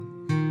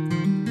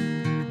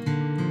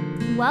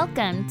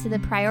Welcome to the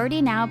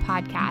Priority Now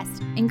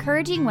podcast,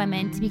 encouraging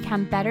women to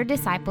become better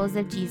disciples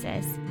of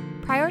Jesus.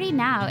 Priority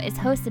Now is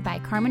hosted by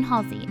Carmen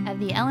Halsey of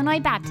the Illinois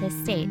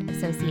Baptist State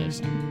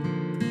Association.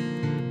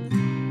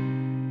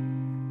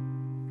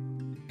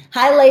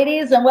 Hi,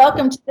 ladies, and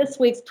welcome to this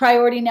week's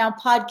Priority Now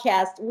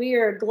podcast. We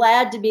are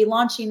glad to be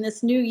launching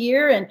this new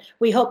year, and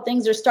we hope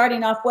things are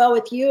starting off well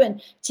with you.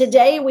 And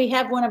today we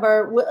have one of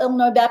our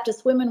Illinois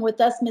Baptist women with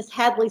us, Miss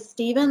Hadley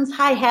Stevens.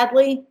 Hi,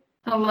 Hadley.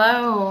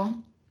 Hello.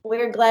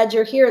 We're glad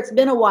you're here. It's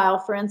been a while,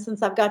 friend,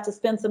 since I've got to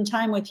spend some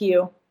time with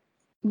you.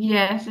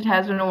 Yes, it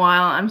has been a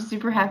while. I'm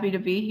super happy to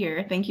be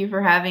here. Thank you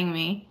for having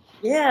me.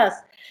 Yes.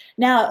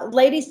 Now,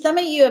 ladies, some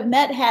of you have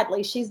met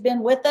Hadley. She's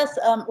been with us.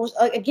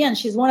 Again,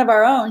 she's one of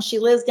our own. She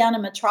lives down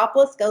in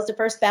Metropolis, goes to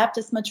First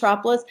Baptist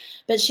Metropolis,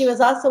 but she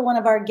was also one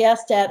of our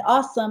guests at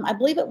Awesome. I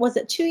believe it was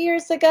 2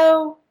 years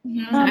ago?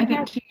 I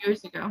think 2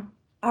 years ago.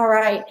 All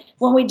right.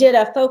 When we did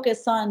a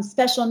focus on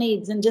special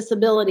needs and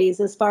disabilities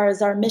as far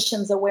as our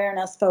missions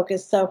awareness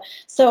focus.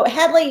 So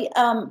Hadley,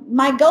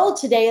 my goal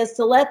today is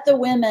to let the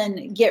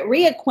women get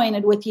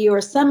reacquainted with you, or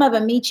some of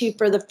them meet you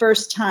for the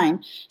first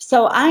time.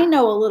 So I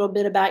know a little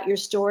bit about your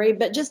story,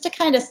 but just to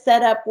kind of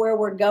set up where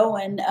we're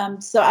going.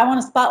 So I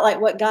want to spotlight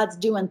what God's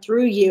doing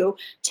through you.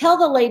 Tell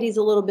the ladies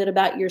a little bit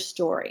about your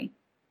story.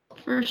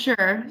 For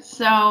sure.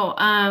 So,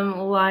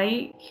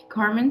 like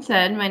Carmen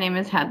said, my name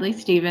is Hadley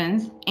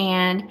Stevens,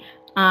 and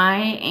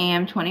I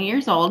am 20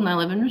 years old and I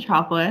live in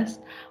Metropolis.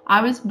 I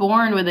was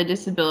born with a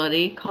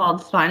disability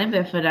called spina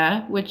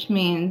bifida, which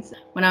means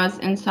when I was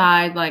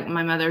inside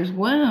my mother's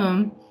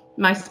womb,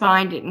 my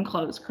spine didn't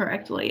close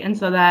correctly. And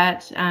so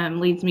that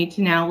leads me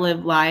to now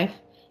live life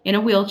in a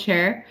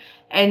wheelchair.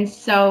 And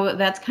so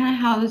that's kind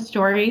of how the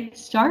story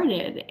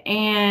started.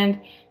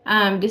 And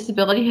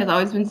disability has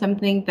always been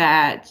something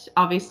that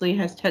obviously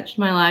has touched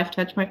my life,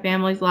 touched my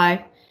family's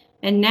life.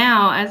 And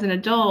now as an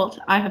adult,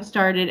 I have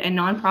started a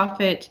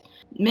nonprofit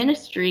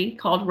ministry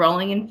called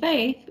Rolling in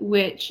Faith,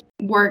 which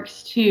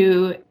works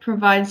to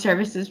provide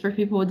services for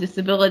people with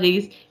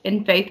disabilities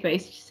in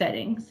faith-based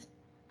settings.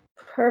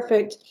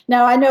 Perfect.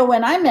 Now, I know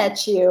when I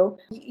met you,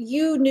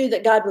 you knew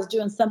that God was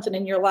doing something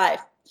in your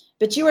life,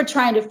 but you were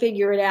trying to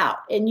figure it out.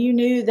 And you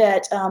knew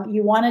that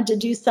you wanted to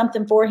do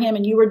something for him,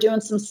 and you were doing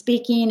some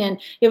speaking.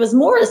 And it was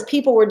more as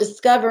people were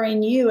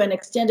discovering you and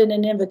extending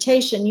an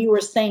invitation, you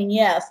were saying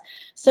yes.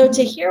 So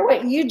to hear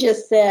what you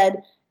just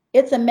said,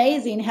 it's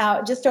amazing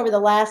how just over the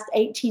last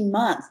 18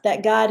 months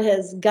that God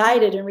has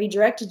guided and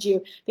redirected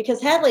you.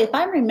 Because Hadley, if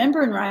I'm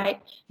remembering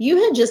right,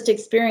 you had just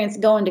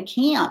experienced going to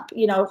camp,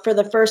 for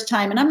the first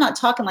time. And I'm not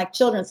talking like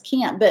children's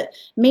camp, but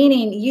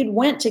meaning you'd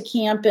went to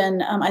camp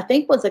and I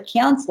think was a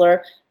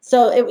counselor.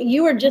 So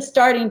you were just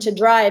starting to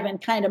drive and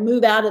kind of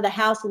move out of the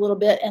house a little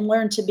bit and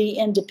learn to be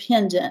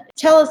independent.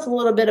 Tell us a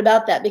little bit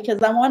about that,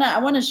 because I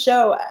want to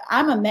show,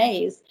 I'm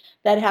amazed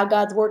that how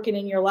God's working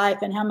in your life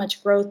and how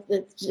much growth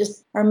that's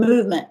just our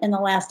movement in the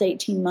last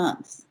 18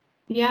 months.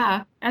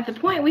 Yeah. At the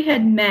point we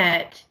had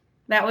met,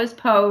 that was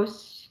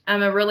post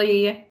a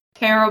really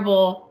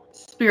terrible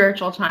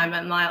spiritual time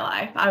in my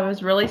life. I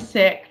was really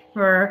sick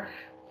for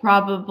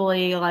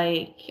probably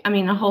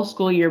a whole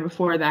school year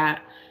before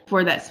that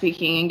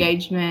speaking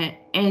engagement.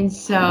 And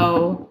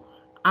so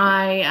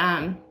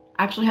I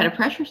actually had a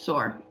pressure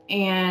sore,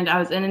 and I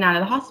was in and out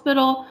of the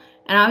hospital.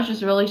 And I was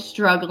just really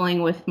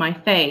struggling with my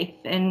faith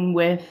and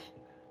with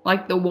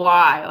the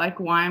why.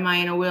 Why am I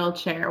in a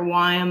wheelchair?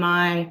 Why am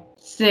I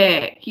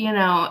sick?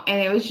 And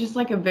it was just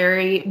a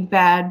very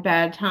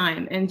bad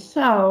time. And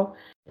so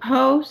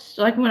post,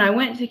 when I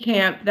went to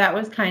camp, that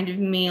was kind of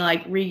me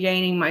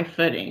regaining my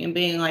footing and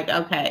being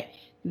okay,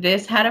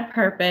 this had a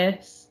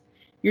purpose.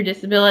 Your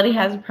disability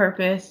has a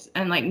purpose.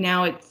 And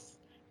now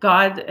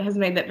God has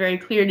made that very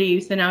clear to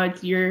you. So now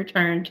it's your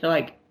turn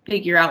to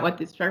figure out what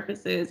this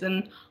purpose is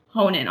and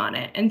hone in on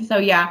it. And so,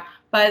 yeah,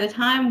 by the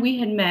time we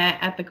had met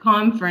at the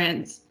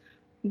conference,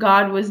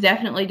 God was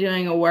definitely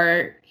doing a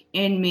work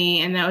in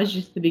me, and that was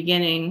just the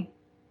beginning.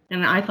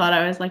 And I thought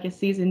I was a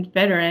seasoned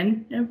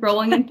veteran of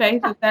Rolling in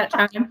Faith at that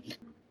time.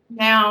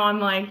 Now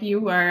I'm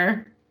you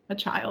were a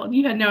child.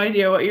 You had no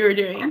idea what you were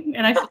doing,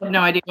 and I still have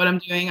no idea what I'm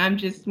doing. I'm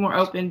just more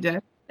open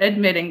to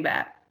admitting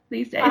that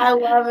these days. I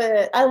love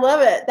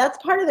it. That's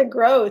part of the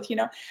growth.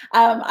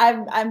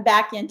 I'm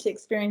back into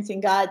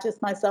experiencing God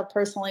just myself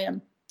personally.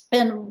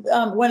 And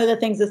one of the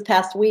things this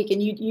past week,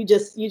 and you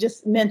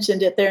just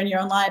mentioned it there in your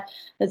own life,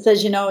 that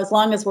says, as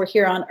long as we're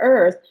here on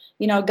earth,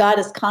 God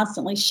is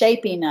constantly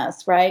shaping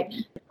us, right?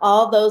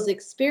 All those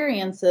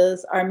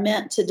experiences are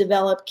meant to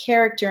develop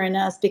character in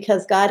us,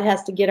 because God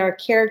has to get our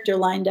character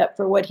lined up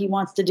for what he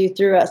wants to do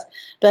through us.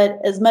 But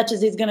as much as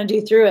he's going to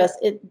do through us,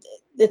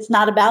 it's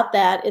not about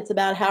that. It's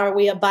about how are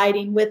we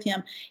abiding with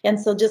him. And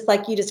so just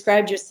like you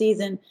described your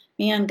season,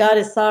 man, God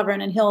is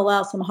sovereign, and he'll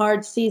allow some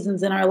hard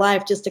seasons in our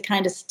life just to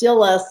kind of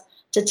still us,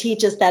 to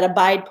teach us that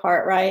abide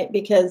part, right?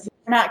 Because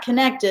not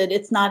connected,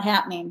 it's not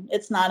happening.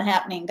 It's not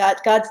happening.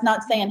 God's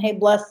not saying, hey,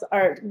 bless,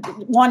 or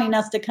wanting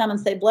us to come and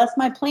say, bless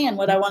my plan,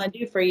 what I want to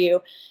do for you.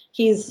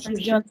 He's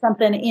doing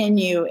something in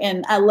you.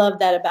 And I love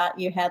that about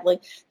you, Hadley.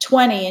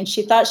 20, and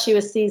she thought she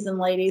was seasoned,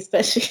 ladies,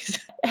 but she's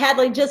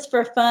Hadley, just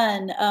for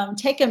fun,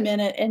 take a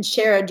minute and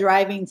share a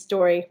driving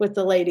story with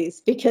the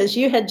ladies, because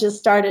you had just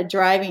started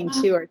driving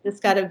too, or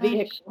just got a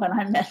vehicle when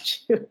I met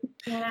you.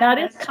 Yes, That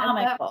is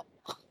comical.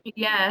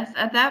 Yes,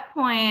 at that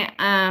point,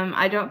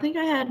 I don't think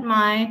I had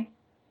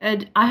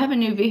I have a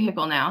new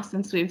vehicle now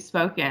since we've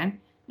spoken.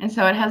 And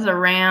so it has a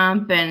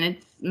ramp and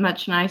it's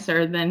much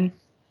nicer than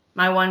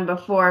my one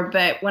before.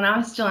 But when I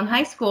was still in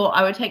high school,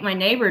 I would take my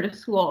neighbor to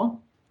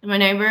school. And my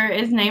neighbor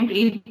is named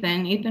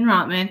Ethan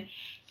Rotman.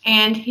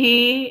 And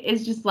he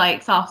is just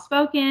like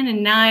soft-spoken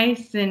and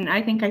nice. And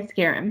I think I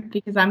scare him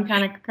because I'm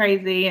kind of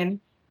crazy and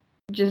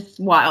just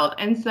wild.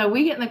 And so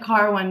we get in the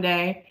car one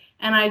day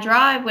and I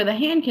drive with a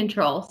hand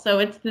control. So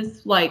it's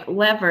this like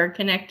lever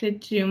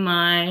connected to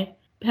my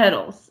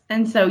pedals.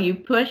 And so you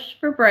push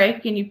for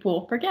brake and you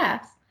pull for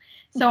gas.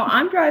 So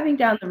I'm driving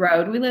down the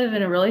road. We live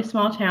in a really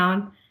small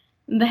town.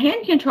 The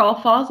hand control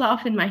falls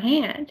off in my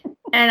hand.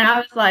 And I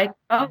was like,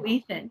 oh,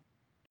 Ethan.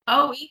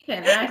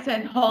 And I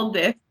said, hold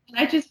this. And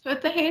I just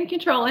put the hand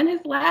control in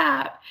his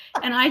lap.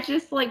 And I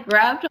just like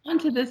grabbed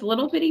onto this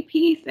little bitty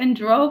piece and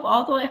drove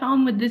all the way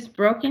home with this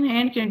broken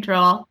hand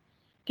control.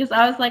 Because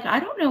I was like, I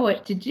don't know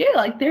what to do.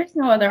 Like, there's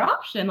no other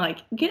option. Like,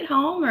 get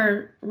home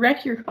or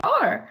wreck your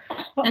car.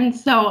 And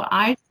so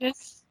I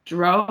just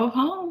drove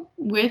home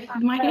with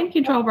my hand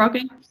control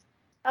broken.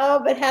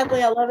 Oh, but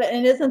Hadley, I love it.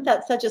 And isn't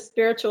that such a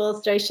spiritual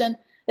illustration?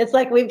 It's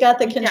like we've got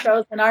the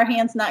controls in our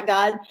hands, not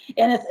God.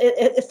 And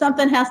if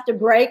something has to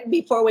break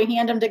before we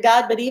hand them to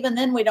God, but even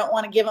then we don't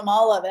want to give them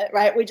all of it,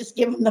 right? We just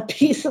give them the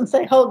piece and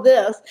say, hold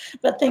this,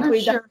 but think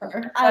we don't.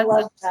 I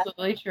love that.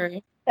 Absolutely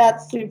true.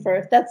 That's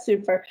super. That's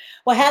super.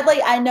 Well,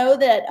 Hadley, I know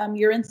that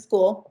you're in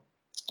school.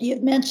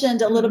 You've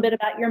mentioned a little bit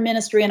about your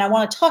ministry, and I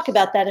want to talk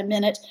about that in a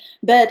minute.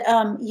 But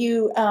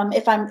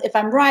if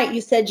I'm right,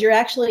 you said you're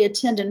actually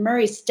attending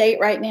Murray State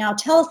right now.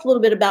 Tell us a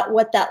little bit about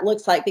what that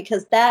looks like,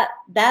 because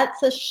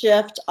that's a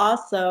shift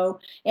also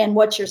in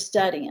what you're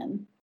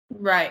studying.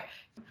 Right.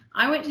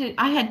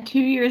 I had 2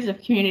 years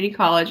of community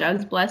college. I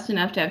was blessed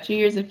enough to have 2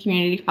 years of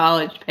community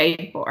college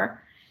paid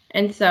for.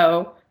 And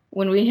so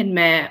when we had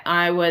met,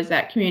 I was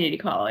at community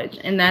college,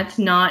 and that's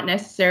not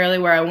necessarily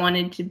where I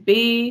wanted to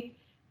be,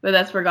 but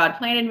that's where God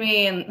planted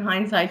me, and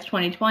hindsight's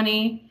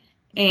 2020,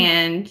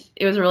 and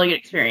it was a really good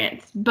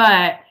experience.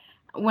 But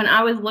when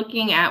I was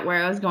looking at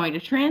where I was going to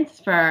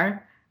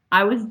transfer,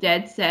 I was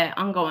dead set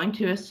on going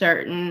to a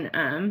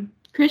certain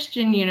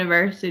Christian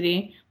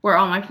university where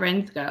all my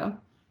friends go.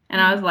 And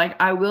I was like,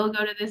 I will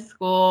go to this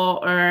school,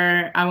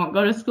 or I won't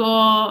go to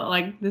school.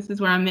 Like, this is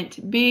where I'm meant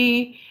to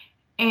be.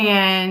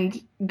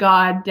 And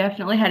God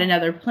definitely had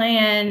another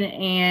plan,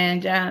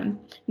 and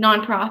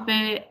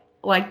nonprofit,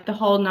 like the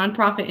whole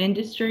nonprofit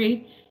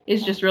industry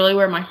is just really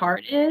where my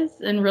heart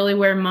is, and really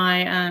where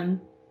my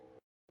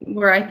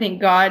where I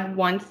think God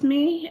wants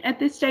me at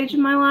this stage of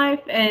my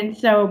life. And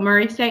so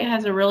Murray State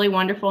has a really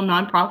wonderful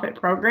nonprofit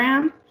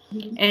program.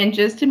 And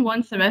just in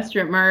one semester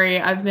at Murray,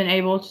 I've been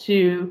able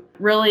to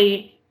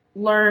really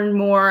learn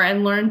more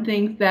and learn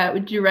things that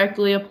would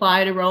directly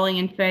apply to rolling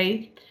in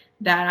faith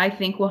that I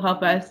think will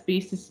help us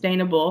be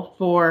sustainable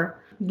for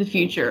the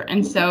future.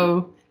 And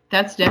so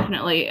that's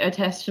definitely a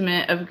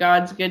testament of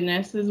God's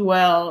goodness as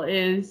well,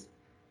 is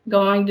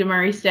going to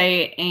Murray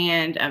State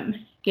and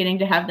getting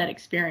to have that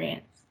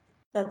experience.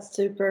 That's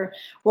super.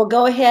 Well,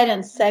 go ahead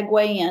and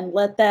segue in.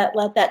 Let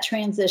that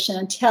transition,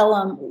 and tell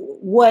them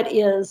what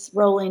is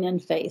Rolling in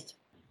Faith.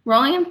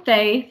 Rolling in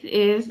Faith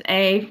is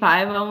a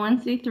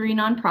 501c3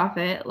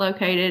 nonprofit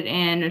located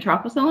in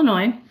Metropolis,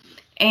 Illinois.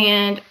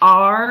 And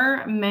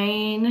our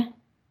main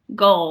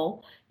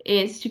goal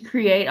is to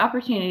create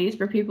opportunities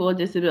for people with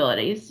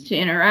disabilities to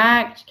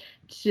interact,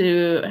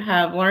 to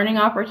have learning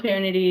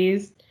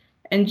opportunities,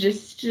 and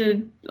just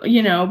to,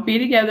 be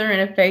together in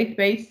a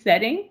faith-based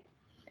setting.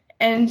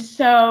 And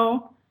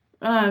so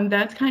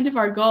that's kind of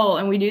our goal.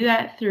 And we do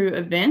that through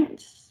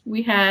events.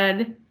 We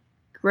had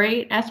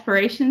great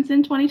aspirations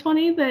in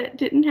 2020 that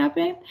didn't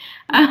happen.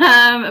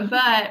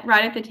 But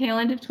right at the tail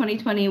end of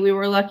 2020, we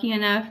were lucky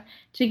enough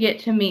to get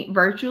to meet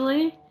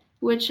virtually,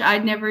 which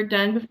I'd never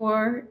done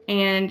before.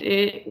 And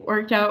it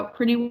worked out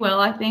pretty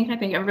well, I think. I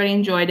think everybody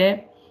enjoyed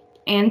it.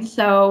 And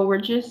so we're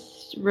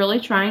just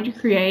really trying to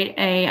create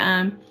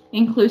a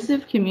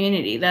inclusive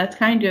community. That's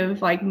kind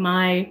of like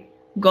my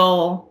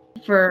goal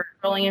for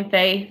Rolling in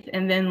Faith.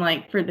 And then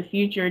like for the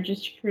future,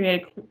 just to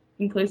create an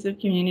inclusive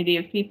community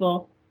of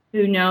people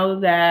who know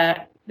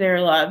that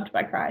they're loved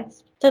by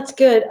Christ. That's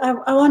good. I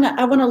want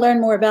to learn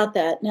more about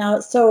that now.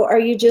 So are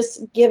you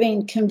just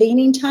giving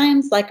convening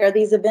times? Like, are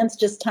these events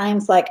just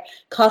times like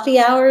coffee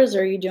hours?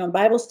 Or are you doing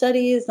Bible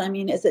studies? I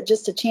mean, is it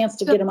just a chance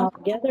to get them all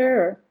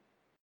together? Or?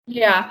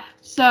 Yeah.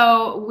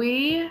 So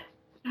we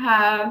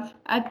have,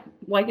 at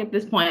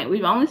this point,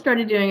 we've only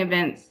started doing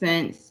events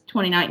since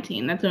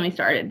 2019. That's when we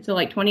started. So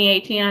like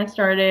 2018, I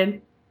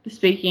started the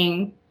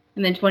speaking.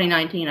 And then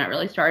 2019, I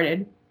really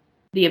started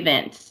the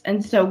events.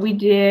 And so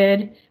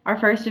our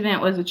first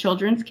event was a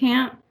children's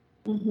camp.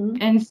 Mm-hmm.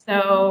 And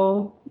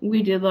so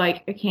we did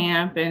like a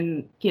camp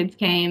and kids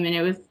came, and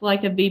it was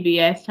like a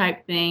VBS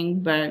type thing,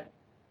 but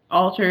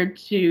altered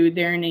to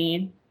their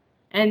need.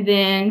 And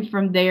then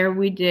from there,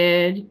 we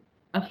did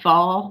a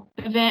fall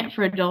event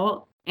for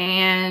adults.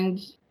 And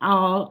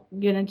I'll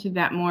get into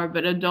that more,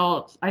 but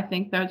adults, I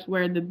think that's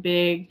where the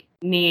big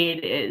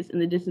need is in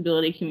the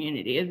disability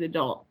community, is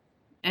adults.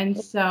 And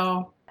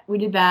so we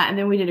did that, and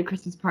then we did a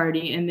Christmas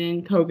party, and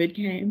then COVID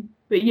came.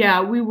 But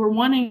yeah, we were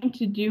wanting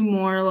to do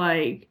more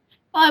like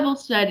Bible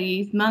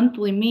studies,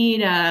 monthly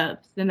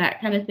meetups, and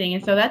that kind of thing.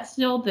 And so that's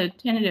still the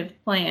tentative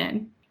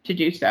plan to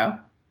do so.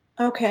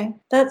 Okay,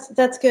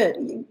 that's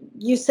good.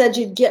 You said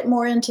you'd get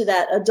more into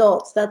that,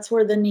 adults. That's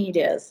where the need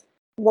is.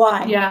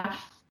 Why? Yeah,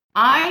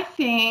 I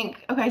think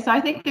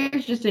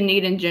there's just a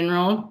need in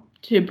general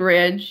to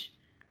bridge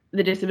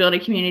the disability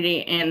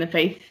community and the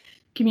faith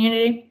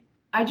community.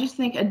 I just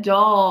think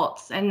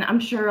adults, and I'm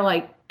sure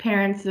like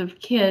parents of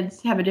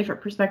kids have a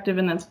different perspective,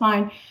 and that's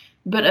fine.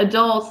 But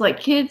adults, like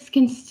kids,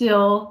 can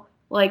still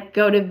like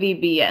go to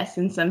VBS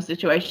in some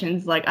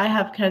situations. Like I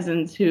have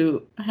cousins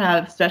who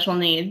have special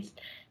needs,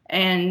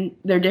 and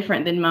they're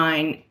different than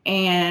mine,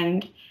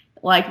 and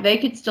like they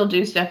could still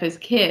do stuff as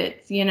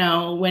kids,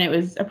 when it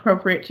was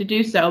appropriate to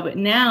do so. But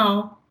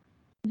now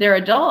they're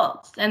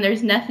adults, and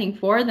there's nothing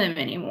for them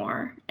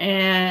anymore,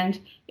 and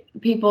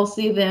people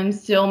see them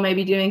still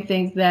maybe doing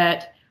things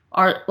that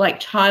are like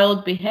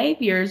child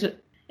behaviors.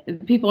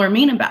 People are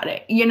mean about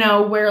it,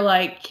 where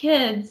like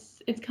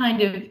kids, it's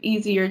kind of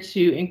easier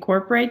to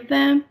incorporate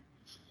them,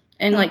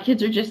 and like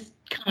kids are just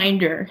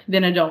kinder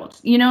than adults,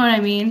 you know what I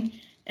mean?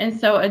 And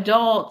so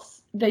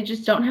adults, they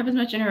just don't have as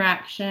much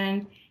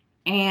interaction,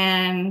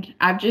 and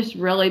I've just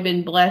really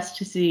been blessed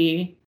to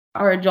see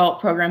our adult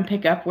program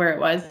pick up where it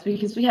was,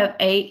 because we have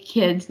 8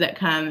 kids that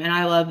come, and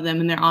I love them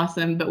and they're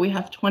awesome, but we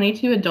have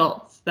 22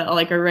 adults that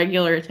like are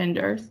regular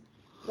attenders.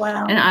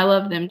 Wow. And I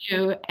love them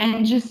too.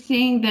 And just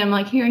seeing them,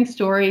 like hearing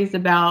stories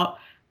about,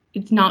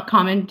 it's not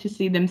common to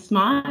see them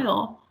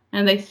smile,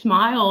 and they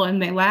smile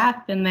and they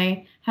laugh and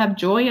they have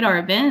joy at our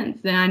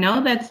events. And I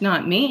know that's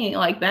not me,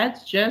 like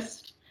that's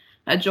just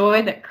a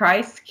joy that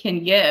Christ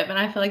can give. And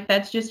I feel like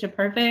that's just a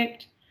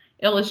perfect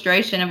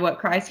illustration of what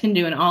Christ can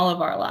do in all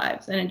of our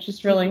lives. And it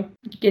just really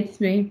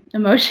gets me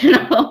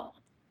emotional.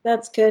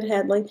 That's good,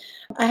 Hadley.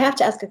 I have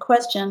to ask a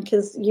question,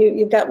 because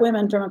you've got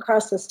women from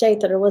across the state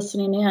that are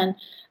listening in.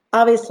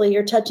 Obviously,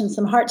 you're touching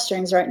some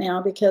heartstrings right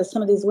now, because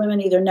some of these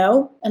women either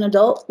know an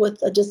adult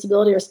with a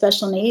disability or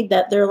special need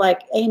that they're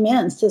like,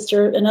 amen,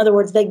 sister. In other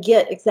words, they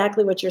get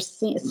exactly what you're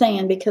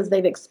saying because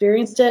they've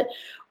experienced it,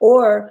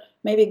 or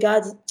maybe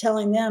God's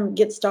telling them,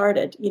 get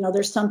started.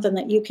 There's something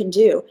that you can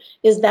do.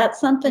 Is that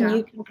something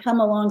you can come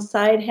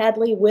alongside,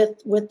 Hadley,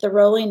 with the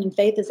Rolling in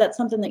Faith? Is that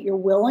something that you're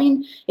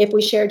willing, if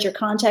we shared your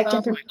contact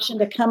information,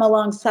 to come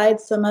alongside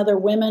some other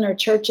women or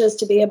churches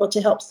to be able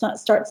to help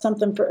start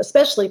something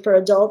especially for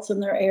adults in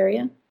their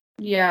area?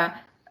 Yeah,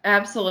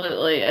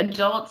 absolutely.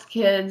 Adults,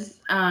 kids.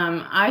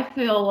 I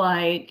feel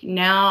like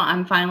now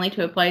I'm finally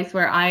to a place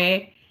where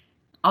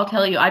I'll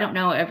tell you, I don't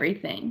know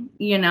everything,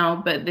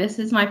 but this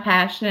is my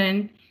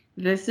passion.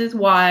 This is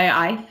why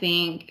I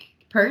think,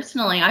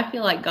 personally, I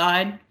feel like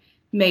God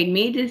made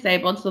me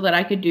disabled so that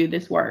I could do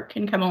this work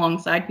and come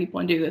alongside people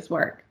and do this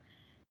work.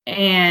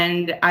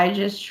 And I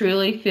just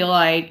truly feel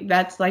like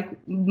that's like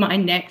my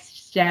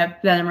next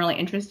step that I'm really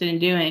interested in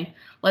doing.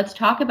 Let's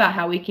talk about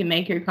how we can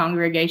make your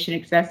congregation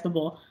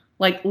accessible,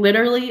 like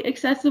literally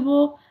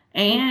accessible,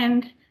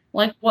 and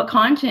like what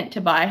content to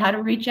buy, how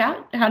to reach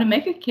out, how to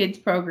make a kids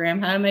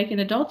program, how to make an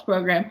adults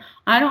program.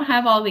 I don't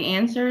have all the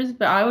answers,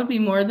 but I would be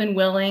more than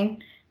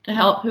willing to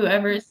help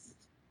whoever's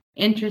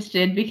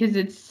interested, because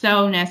it's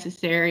so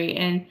necessary.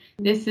 And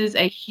this is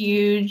a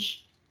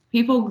huge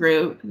people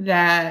group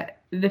that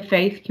the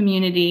faith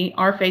community,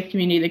 our faith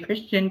community, the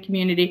Christian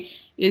community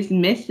is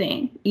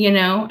missing,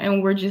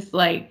 and we're just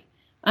like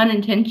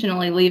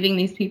unintentionally leaving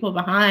these people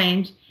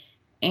behind.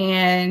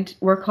 And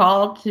we're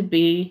called to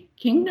be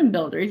kingdom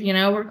builders,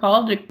 we're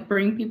called to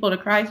bring people to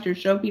Christ or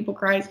show people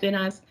Christ in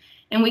us.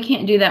 And we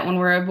can't do that when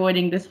we're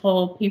avoiding this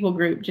whole people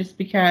group just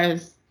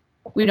because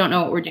we don't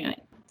know what we're doing.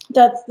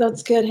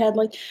 That's good,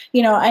 Hadley.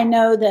 I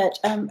know that,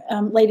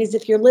 ladies,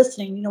 if you're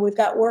listening, we've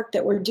got work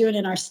that we're doing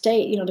in our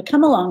state, to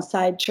come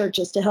alongside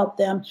churches to help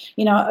them.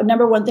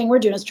 Number one thing we're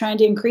doing is trying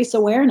to increase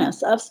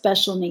awareness of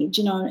special needs,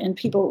 and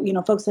people,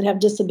 folks that have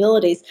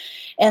disabilities,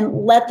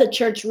 and let the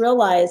church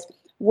realize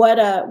what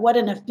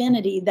an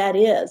affinity that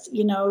is,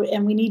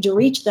 and we need to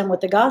reach them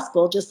with the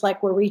gospel just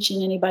like we're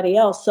reaching anybody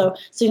else. So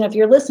if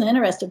you're listening,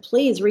 interested,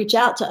 please reach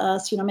out to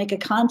us, make a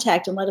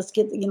contact and let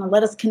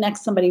us connect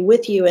somebody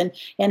with you.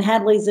 And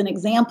Hadley's an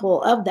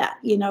example of that,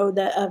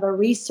 of a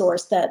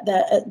resource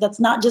that's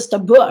not just a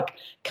book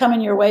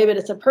coming your way, but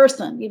it's a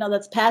person,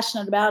 that's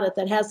passionate about it,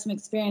 that has some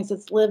experience,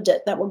 that's lived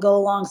it, that will go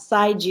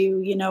alongside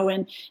you,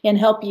 and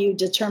help you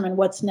determine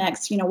what's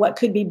next, what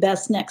could be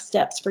best next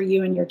steps for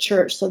you and your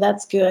church. So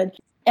that's good.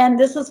 And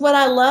this is what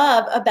I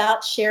love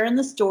about sharing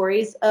the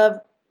stories of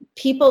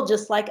people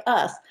just like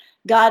us.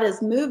 God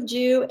has moved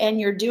you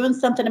and you're doing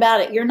something about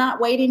it. You're not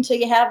waiting till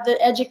you have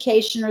the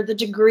education or the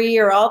degree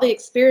or all the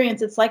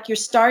experience. It's like you're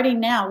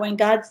starting now. When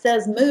God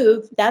says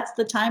move, that's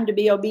the time to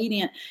be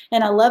obedient.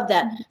 And I love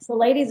that. So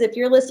ladies, if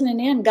you're listening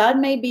in, God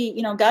may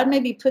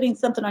be putting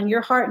something on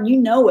your heart and you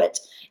know it.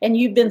 And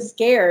you've been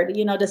scared,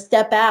 to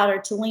step out or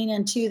to lean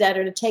into that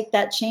or to take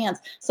that chance.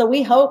 So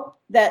we hope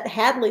that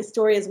Hadley's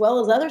story, as well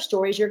as other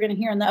stories you're going to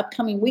hear in the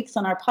upcoming weeks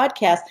on our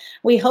podcast,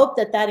 we hope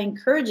that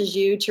encourages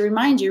you to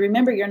remind you,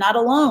 remember, you're not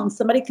alone.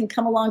 Somebody can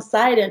come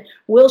alongside and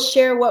we'll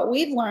share what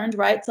we've learned,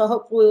 right?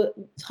 So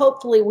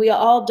hopefully we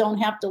all don't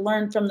have to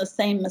learn from the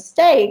same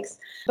mistakes,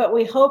 but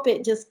we hope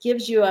it just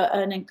gives you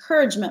an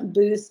encouragement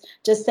boost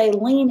to say,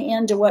 lean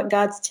into what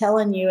God's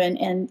telling you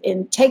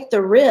and take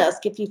the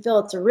risk. If you feel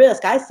it's a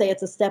risk, I say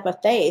it's a step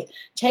of faith.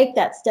 Take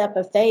that step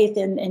of faith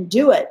and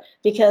do it,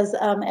 because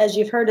as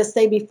you've heard us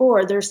say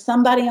before, there's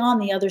somebody on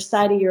the other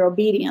side of your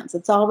obedience.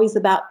 It's always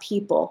about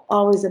people,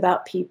 always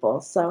about people.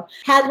 So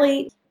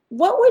Hadley,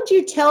 what would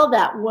you tell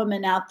that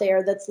woman out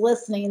there that's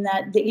listening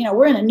that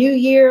we're in a new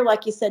year?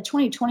 Like you said,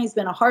 2020 has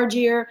been a hard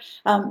year.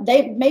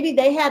 Maybe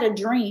they had a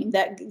dream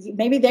that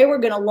maybe they were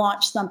going to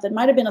launch something.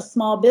 Might have been a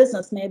small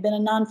business, may have been a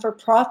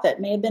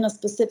non-for-profit, may have been a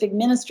specific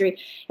ministry.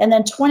 And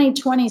then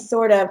 2020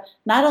 sort of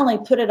not only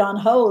put it on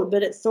hold,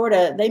 but it sort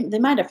of, they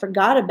might have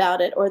forgot about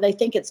it, or they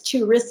think it's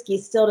too risky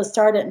still to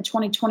start it in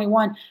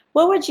 2021.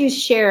 What would you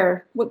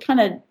share? What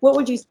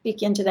would you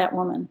speak into that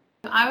woman?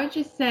 I would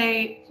just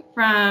say,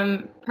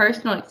 from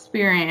personal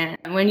experience,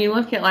 when you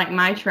look at like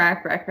my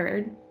track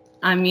record,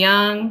 I'm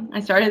young. I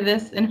started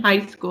this in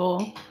high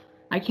school.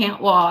 I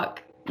can't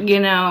walk.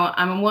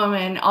 I'm a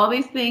woman. All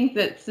these things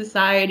that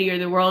society or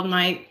the world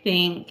might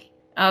think,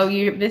 oh,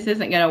 this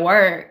isn't going to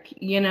work.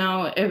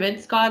 If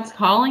it's God's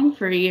calling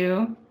for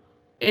you,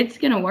 it's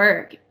going to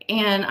work.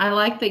 And I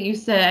like that you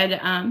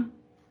said,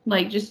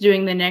 like just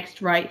doing the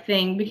next right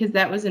thing, because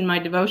that was in my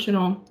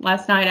devotional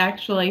last night,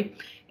 actually.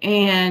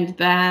 And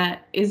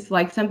that is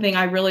like something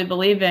I really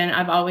believe in.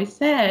 I've always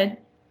said,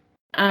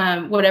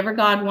 whatever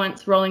God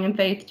wants Rolling in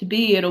Faith to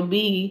be, it'll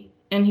be,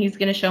 and he's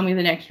going to show me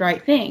the next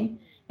right thing.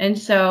 And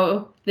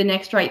so the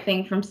next right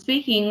thing from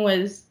speaking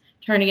was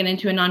turning it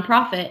into a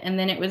nonprofit. And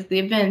then it was the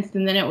events,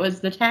 and then it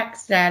was the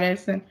tax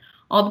status and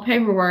all the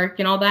paperwork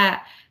and all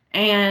that.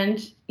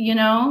 And,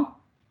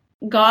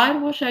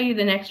 God will show you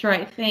the next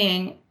right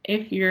thing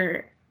if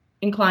you're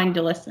inclined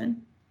to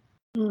listen.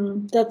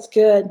 That's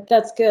good.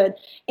 That's good.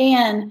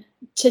 And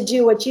to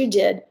do what you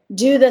did,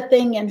 do the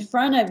thing in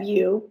front of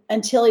you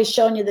until he's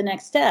shown you the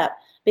next step.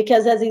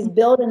 Because as he's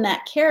building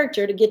that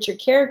character to get your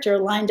character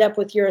lined up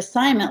with your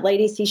assignment,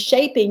 ladies, he's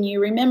shaping you.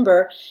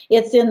 Remember,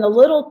 it's in the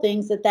little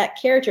things that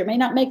character may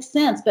not make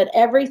sense, but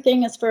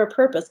everything is for a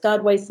purpose.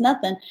 God wastes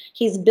nothing.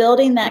 He's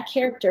building that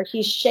character.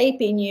 He's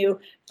shaping you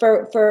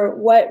for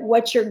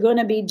what you're going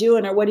to be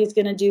doing or what he's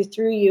going to do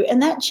through you.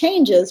 And that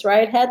changes,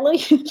 right,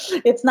 Hadley?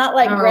 It's not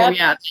like grab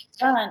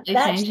done.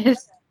 That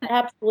changes.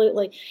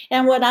 Absolutely.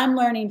 And what I'm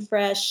learning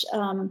fresh,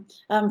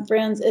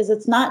 friends, is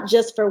it's not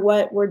just for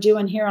what we're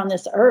doing here on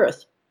this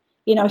earth.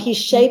 He's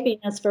shaping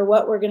us for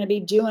what we're going to be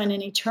doing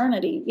in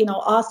eternity,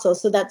 also.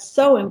 So that's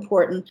so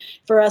important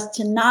for us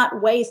to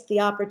not waste the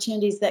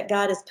opportunities that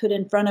God has put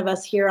in front of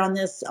us here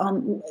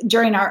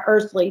during our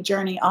earthly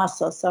journey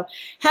also. So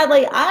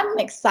Hadley, I'm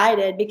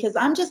excited because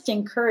I'm just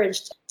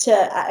encouraged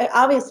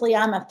obviously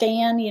I'm a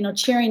fan,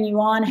 cheering you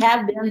on,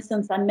 have been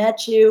since I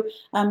met you.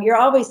 You're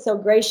always so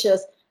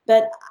gracious.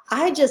 But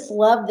I just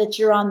love that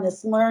you're on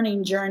this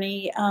learning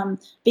journey,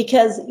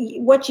 because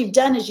what you've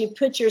done is you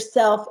put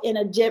yourself in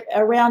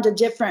around a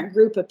different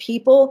group of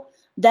people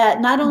that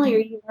not only are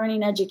you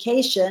learning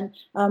education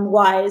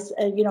wise,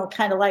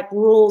 kind of like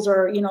rules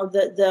or,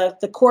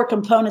 the core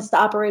components to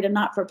operate a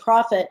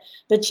not-for-profit,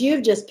 but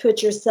you've just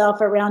put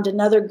yourself around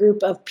another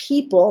group of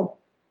people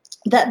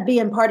that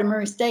being part of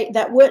Murray State,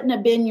 that wouldn't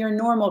have been your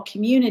normal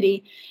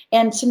community.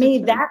 And to me,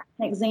 that's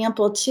an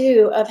example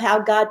too of how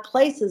God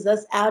places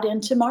us out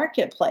into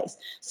marketplace.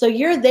 So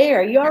you're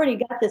there, you already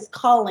got this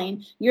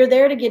calling, you're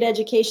there to get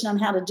education on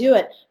how to do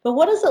it. But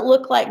what does it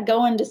look like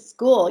going to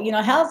school?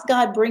 How's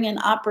God bringing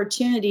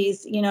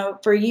opportunities,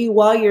 for you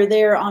while you're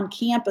there on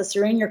campus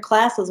or in your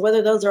classes,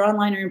 whether those are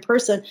online or in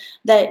person,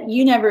 that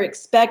you never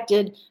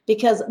expected?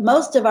 Because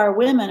most of our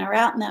women are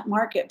out in that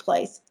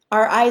marketplace.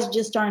 Our eyes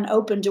just aren't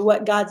open to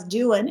what God's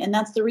doing, and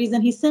that's the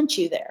reason he sent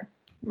you there.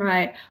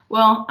 Right.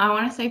 Well, I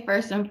want to say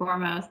first and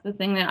foremost, the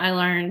thing that I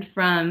learned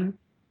from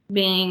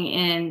being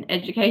in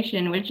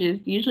education, which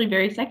is usually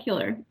very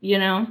secular,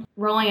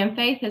 Rolling in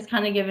Faith has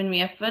kind of given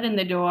me a foot in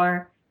the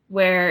door,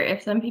 where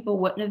if some people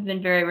wouldn't have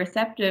been very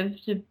receptive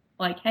to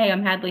like, hey,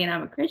 I'm Hadley and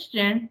I'm a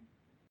Christian,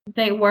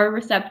 they were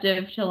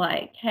receptive to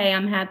like, hey,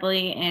 I'm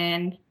Hadley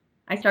and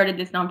I started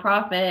this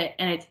nonprofit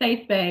and it's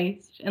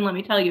faith-based and let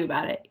me tell you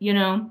about it,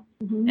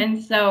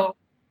 And so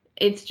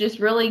it's just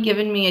really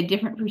given me a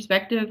different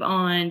perspective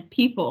on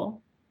people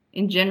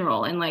in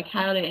general and like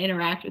how to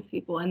interact with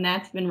people. And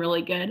that's been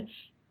really good.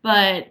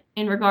 But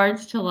in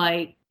regards to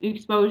like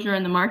exposure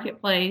in the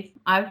marketplace,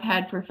 I've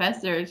had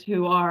professors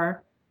who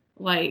are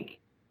like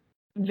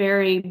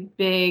very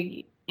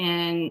big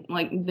in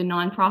like the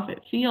nonprofit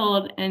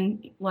field,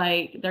 and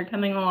like they're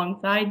coming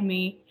alongside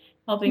me,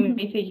 helping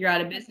me figure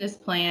out a business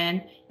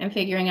plan and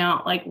figuring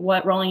out like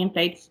what Rolling in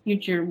Faith's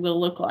future will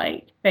look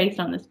like based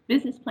on this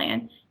business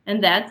plan.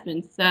 And that's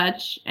been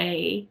such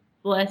a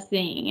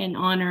blessing and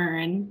honor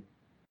and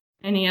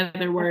any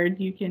other word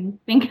you can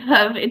think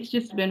of. It's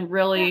just been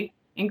really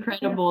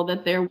incredible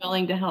that they're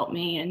willing to help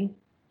me and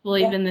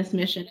believe in this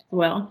mission as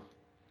well.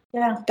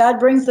 Yeah, God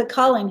brings the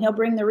calling. He'll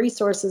bring the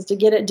resources to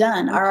get it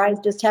done. Our eyes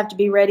just have to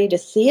be ready to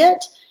see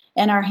it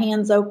and our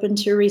hands open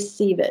to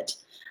receive it.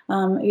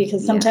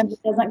 Because sometimes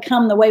it doesn't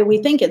come the way we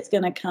think it's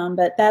going to come,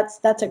 but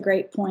that's a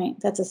great point.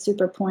 That's a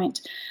super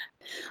point.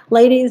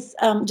 Ladies,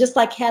 just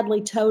like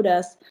Hadley told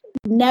us,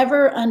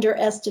 never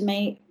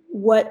underestimate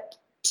what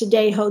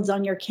today holds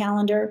on your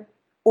calendar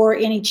or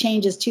any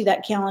changes to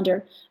that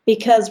calendar.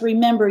 Because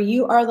remember,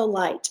 you are the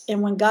light.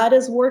 And when God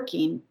is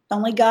working,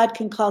 only God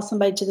can call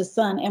somebody to the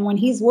sun. And when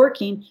he's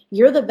working,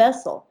 you're the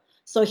vessel.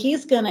 So he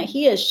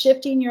is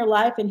shifting your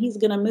life, and he's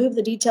going to move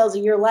the details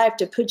of your life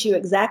to put you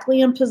exactly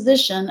in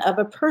position of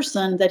a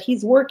person that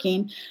he's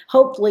working,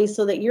 hopefully,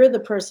 so that you're the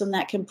person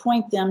that can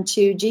point them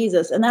to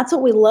Jesus. And that's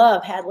what we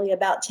love, Hadley,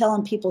 about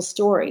telling people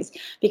stories.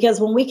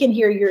 Because when we can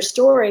hear your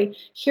story,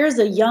 here's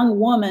a young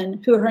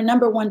woman who her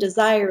number one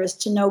desire is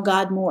to know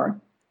God more.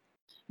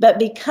 But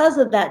because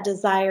of that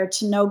desire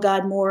to know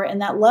God more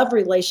and that love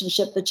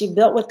relationship that you've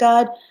built with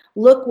God,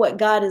 look what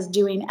God is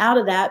doing out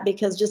of that.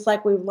 Because just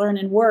like we've learned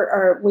in work,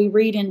 or we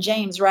read in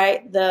James,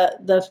 right?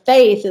 The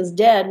faith is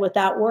dead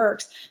without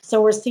works.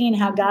 So we're seeing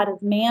how God is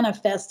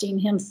manifesting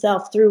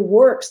himself through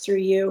works through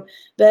you.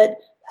 But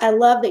I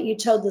love that you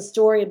told the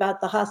story about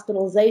the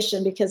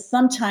hospitalization, because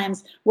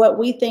sometimes what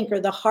we think are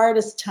the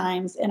hardest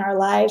times in our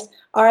lives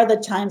are the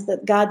times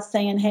that God's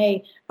saying,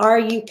 hey, are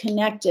you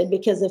connected?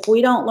 Because if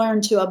we don't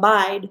learn to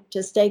abide,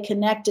 to stay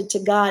connected to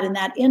God in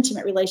that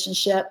intimate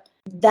relationship,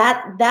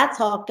 that's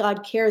all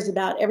God cares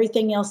about.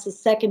 Everything else is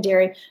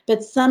secondary.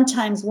 But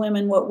sometimes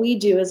women, what we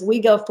do is we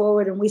go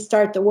forward and we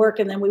start the work,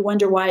 and then we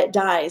wonder why it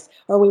dies,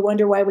 or we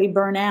wonder why we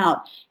burn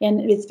out.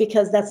 And it's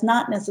because that's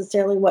not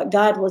necessarily what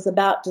God was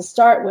about to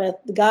start with.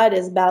 God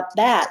is about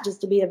that,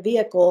 just to be a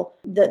vehicle.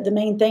 The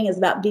main thing is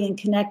about being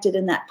connected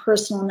in that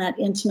personal and that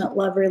intimate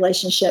love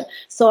relationship.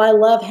 So I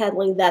love,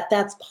 Hadley,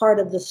 that's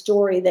part of the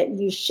story that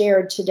you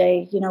shared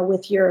today,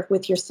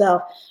 with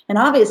yourself. And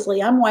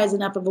obviously, I'm wise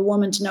enough of a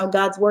woman to know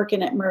God's working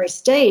at Murray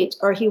State,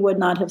 or he would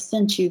not have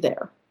sent you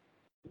there.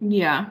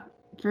 Yeah,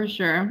 for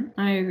sure.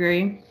 I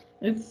agree.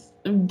 It's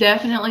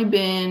definitely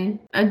been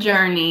a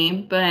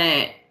journey,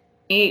 but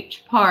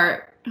each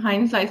part,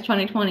 hindsight's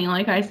 20/20,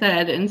 like I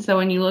said. And so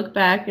when you look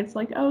back, it's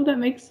like, oh, that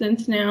makes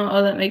sense now.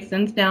 Oh, that makes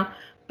sense now.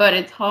 But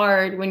it's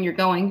hard when you're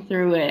going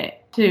through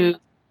it to,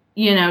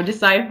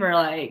 decipher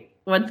like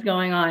what's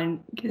going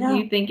on, because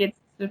you think it's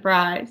a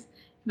surprise,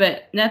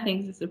 but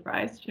nothing's a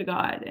surprise to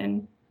God.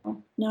 And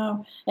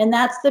no. And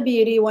that's the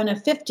beauty when a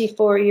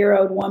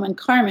 54-year-old woman,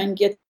 Carmen,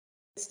 gets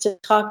to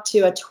talk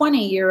to a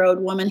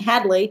 20-year-old woman,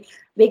 Hadley,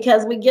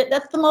 because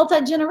that's the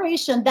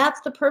multi-generation.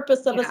 That's the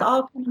purpose of us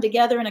all coming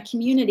together in a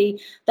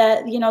community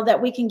that,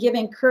 that we can give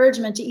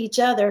encouragement to each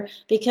other.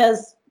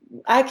 Because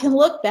I can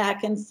look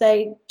back and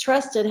say,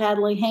 trust it,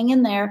 Hadley, hang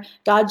in there.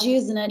 God's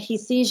using it. He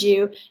sees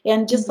you.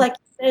 And just like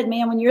you said,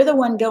 man, when you're the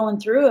one going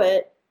through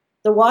it,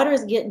 the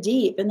waters get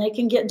deep and they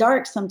can get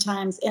dark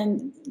sometimes.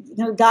 And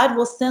God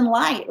will send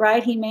light,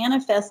 right? He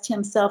manifests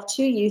himself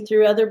to you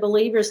through other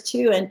believers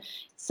too. And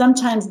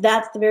sometimes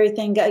that's the very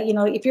thing.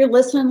 If you're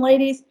listening,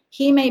 ladies,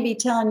 he may be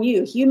telling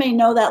you, you may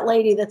know that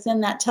lady that's in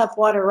that tough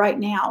water right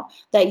now,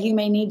 that you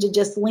may need to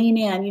just lean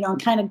in,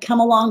 and kind of come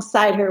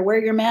alongside her,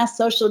 wear your mask,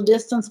 social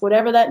distance,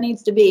 whatever that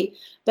needs to be.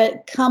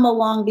 But come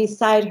along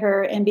beside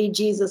her and be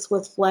Jesus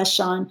with flesh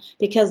on,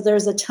 because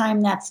there's a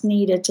time that's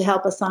needed to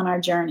help us on our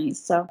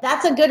journeys. So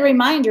that's a good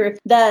reminder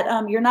that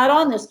you're not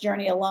on this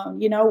journey alone.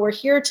 We're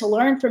here to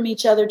learn from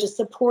each other, to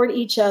support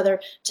each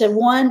other, to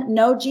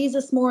know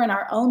Jesus more in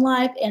our own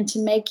life, and to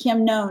make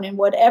him known in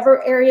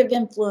whatever area of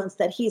influence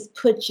that he's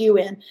put you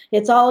in.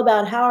 It's all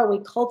about how are we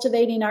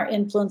cultivating our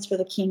influence for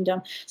the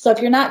kingdom. So if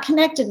you're not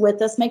connected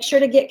with us, make sure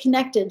to get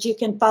connected. You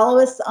can follow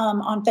us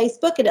on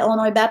Facebook at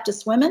Illinois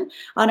Baptist Women,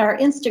 on our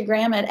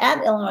Instagram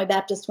at Illinois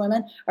Baptist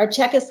Women, or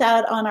check us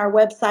out on our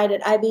website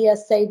at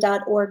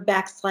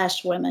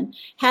ibsa.org/women.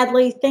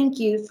 Hadley, thank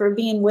you for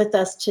being with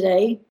us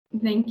today.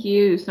 Thank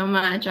you so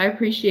much. I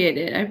appreciate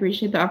it. I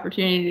appreciate the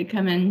opportunity to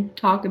come and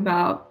talk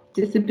about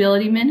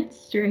disability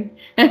ministry.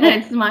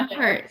 It's my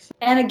heart.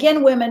 And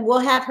again, women, we'll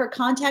have her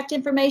contact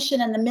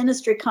information and the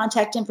ministry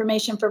contact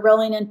information for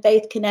Rolling in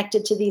Faith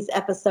connected to these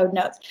episode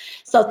notes.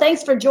 So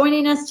thanks for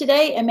joining us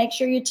today, and make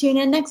sure you tune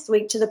in next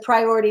week to the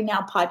Priority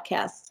Now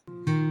podcast.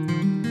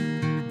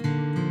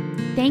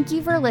 Thank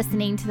you for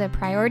listening to the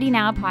Priority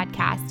Now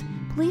podcast.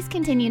 Please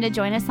continue to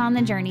join us on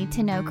the journey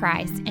to know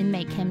Christ and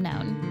make him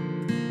known.